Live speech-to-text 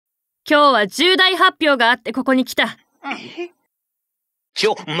今日は重大発表があってここに来た。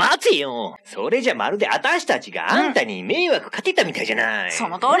待てよ。それじゃまるで私たちがあんたに迷惑かけたみたいじゃない。そ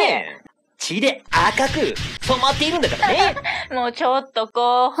の通り。血で赤く染まっているんだからね。もうちょっと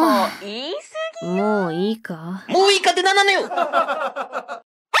候補、言い過ぎ。もういいか？もういいかってなんなのよ。タイ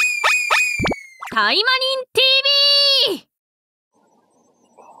マニン TV！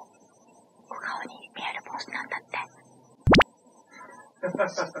 小顔に見える帽子なんだって。それは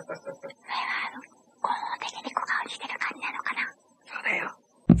合法的に小顔にしてる感じなのかな。そうだよ。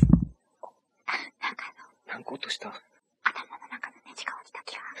なんかなんか音した。頭の中のネジが落ちた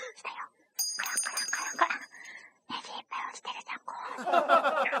気がしたよ。カランカランカランカラン。ネジいっぱい落ちてるじゃん、こう。やだ。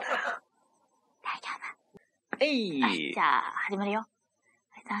大丈夫。はい。じゃあ、始まるよ。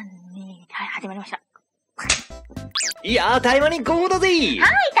3、2、はい、始まりました。いやー、タイマニン候補だぜ。はい、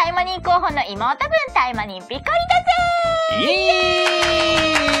タイマニン候補の妹分、タイマニンピコリだぜイエーイ。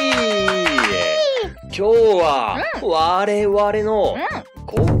今日は、我々の、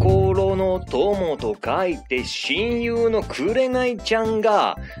心の友と書いて親友のくれないちゃん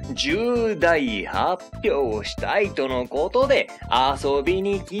が重大発表したいとのことで遊び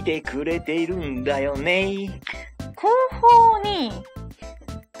に来てくれているんだよね。後方に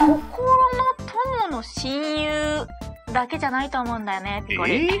心の友の親友だけじゃないと思うんだよね、ピコ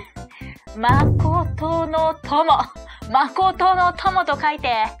リ。誠の友。誠の友と書い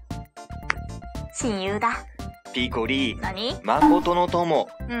て親友だ。ピコリ。何？誠の友。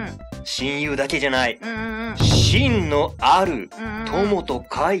親友だけじゃない。真のある友と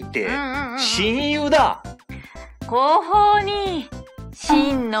書いて親友だ。後方に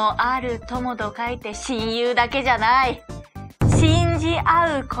真のある友と書いて親友だけじゃない。信じ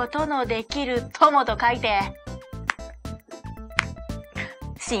合うことのできる友と書いて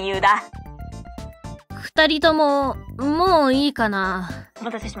親友だ。二人とももういいかな。お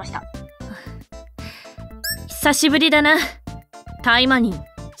待たせしました。久しぶりだな。タイマニン、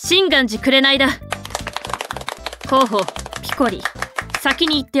心願寺紅だ。候補、ピコリ、先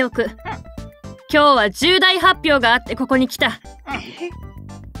に言っておく。今日は重大発表があってここに来た。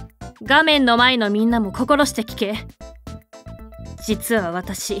画面の前のみんなも心して聞け。実は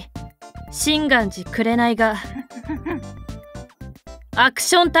私、心願寺紅がアク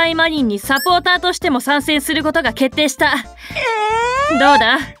ション対魔忍にサポーターとしても参戦することが決定した。どう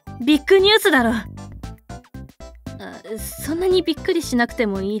だ？ビッグニュースだろ。そんなにびっくりしなくて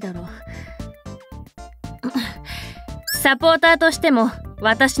もいいだろう。サポーターとしても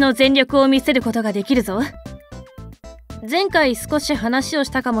私の全力を見せることができるぞ。前回少し話を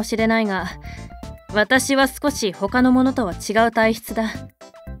したかもしれないが、私は少し他のものとは違う体質だ。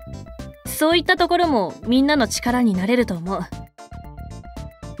そういったところもみんなの力になれると思う。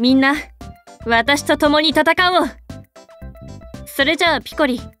みんな、私と共に戦おう。それじゃあピコ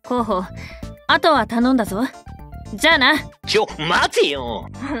リ、候補、あとは頼んだぞ。じゃあな。待てよ。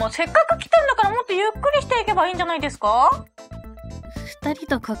もうせっかく来たんだからもっとゆっくりしていけばいいんじゃないですか？二人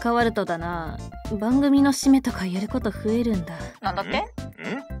と関わるとだな、番組の締めとかやること増えるんだ。なんだって？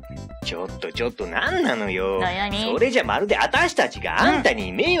ちょっとなんなのよ。何？それじゃまるで私たちがあんた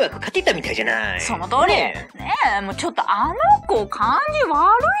に迷惑かけたみたいじゃない。その通り。ねえ、もうちょっとあの子感じ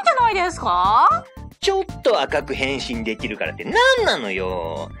悪いじゃないですか？ちょっと赤く変身できるからってなんなの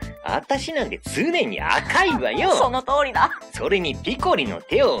よ。私なんて常に赤いわよ。その通りだ。それにピコリの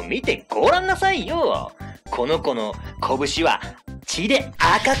手を見てごらんなさいよ。この子の拳は血で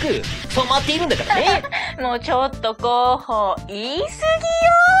赤く染まっているんだからね。もうちょっと候補言い過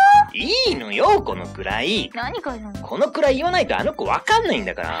ぎよ。いいのよ、このくらい。何かの？このくらい言わないとあの子わかんないん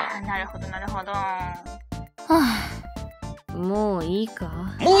だから。なるほどなるほど。もういいか？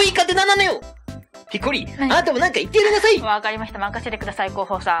もういいかってなんなのよ。ピコリ、あなたもなんか言ってやりなさい。わかりました。任せてください、候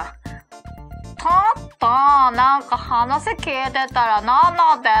補さん。ちょっと、なんか話聞いてたら何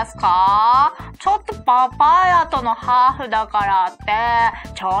なんですか？ちょっとパパイヤとのハーフだからって、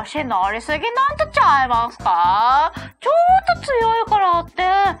調子乗りすぎなんとちゃいますか？ちょっと強いからって、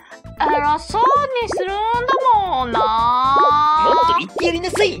偉そうにするんだもんな。もっと言ってやり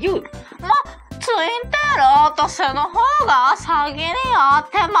なさいよ。ツインテール私の方が先にや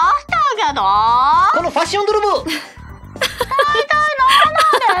ってましたけど。このファッション泥棒。大体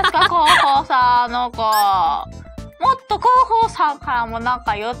何なんですか、広報さんの子。もっと広報さんからもなん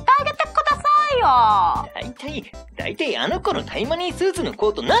か言ってあげてくださいよ。大体あの子のタイマニースーツのコ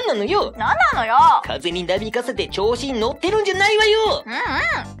ート何なのよ。何なのよ。風になびかせて調子に乗ってるんじゃないわよ。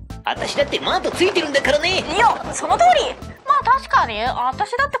私だってマントついてるんだからね。いや、その通り。マ確かに。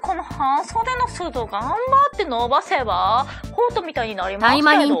私だってこの半袖のスーツを頑張って伸ばせばコートみたいになりますけど。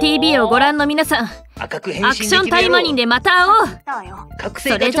タイマニン TV をご覧の皆さん、アクションタイマニンでまた会おう。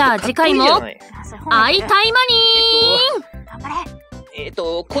それじゃあ次回も会いタイマニン。頑張れ。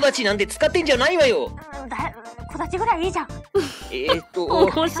小立ちなんて使ってんじゃないわよ。小立ちぐらいいいじゃん。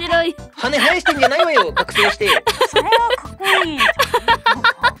面白い。羽生やしてんじゃないわよ、覚醒して。それはかっこいいじゃん。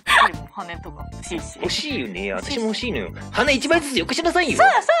羽とか欲しいし。欲しいよね。私も欲しいのよ。羽1枚ずつよくしなさいよ。そう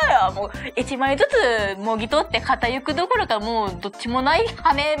や。もう1枚ずつもぎ取って肩ゆくどころかもうどっちもない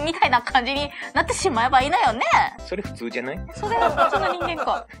羽みたいな感じになってしまえばいいのよね。それ普通じゃない？それは普通の人間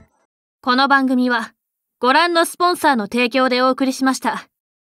か。この番組はご覧のスポンサーの提供でお送りしました。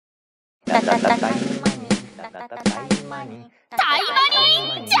タイマニ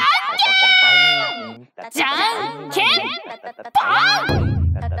ンじゃんけんパン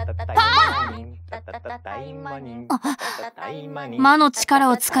魔の力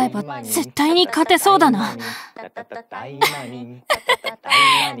を使えば絶対に勝てそうだな。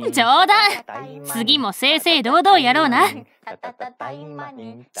冗談。次も正々堂々やろうな。チ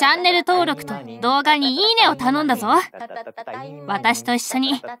ャンネル登録と動画にいいねを頼んだぞ。私と一緒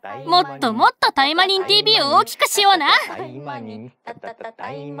にもっともっとタイマニン TV を大きくしような。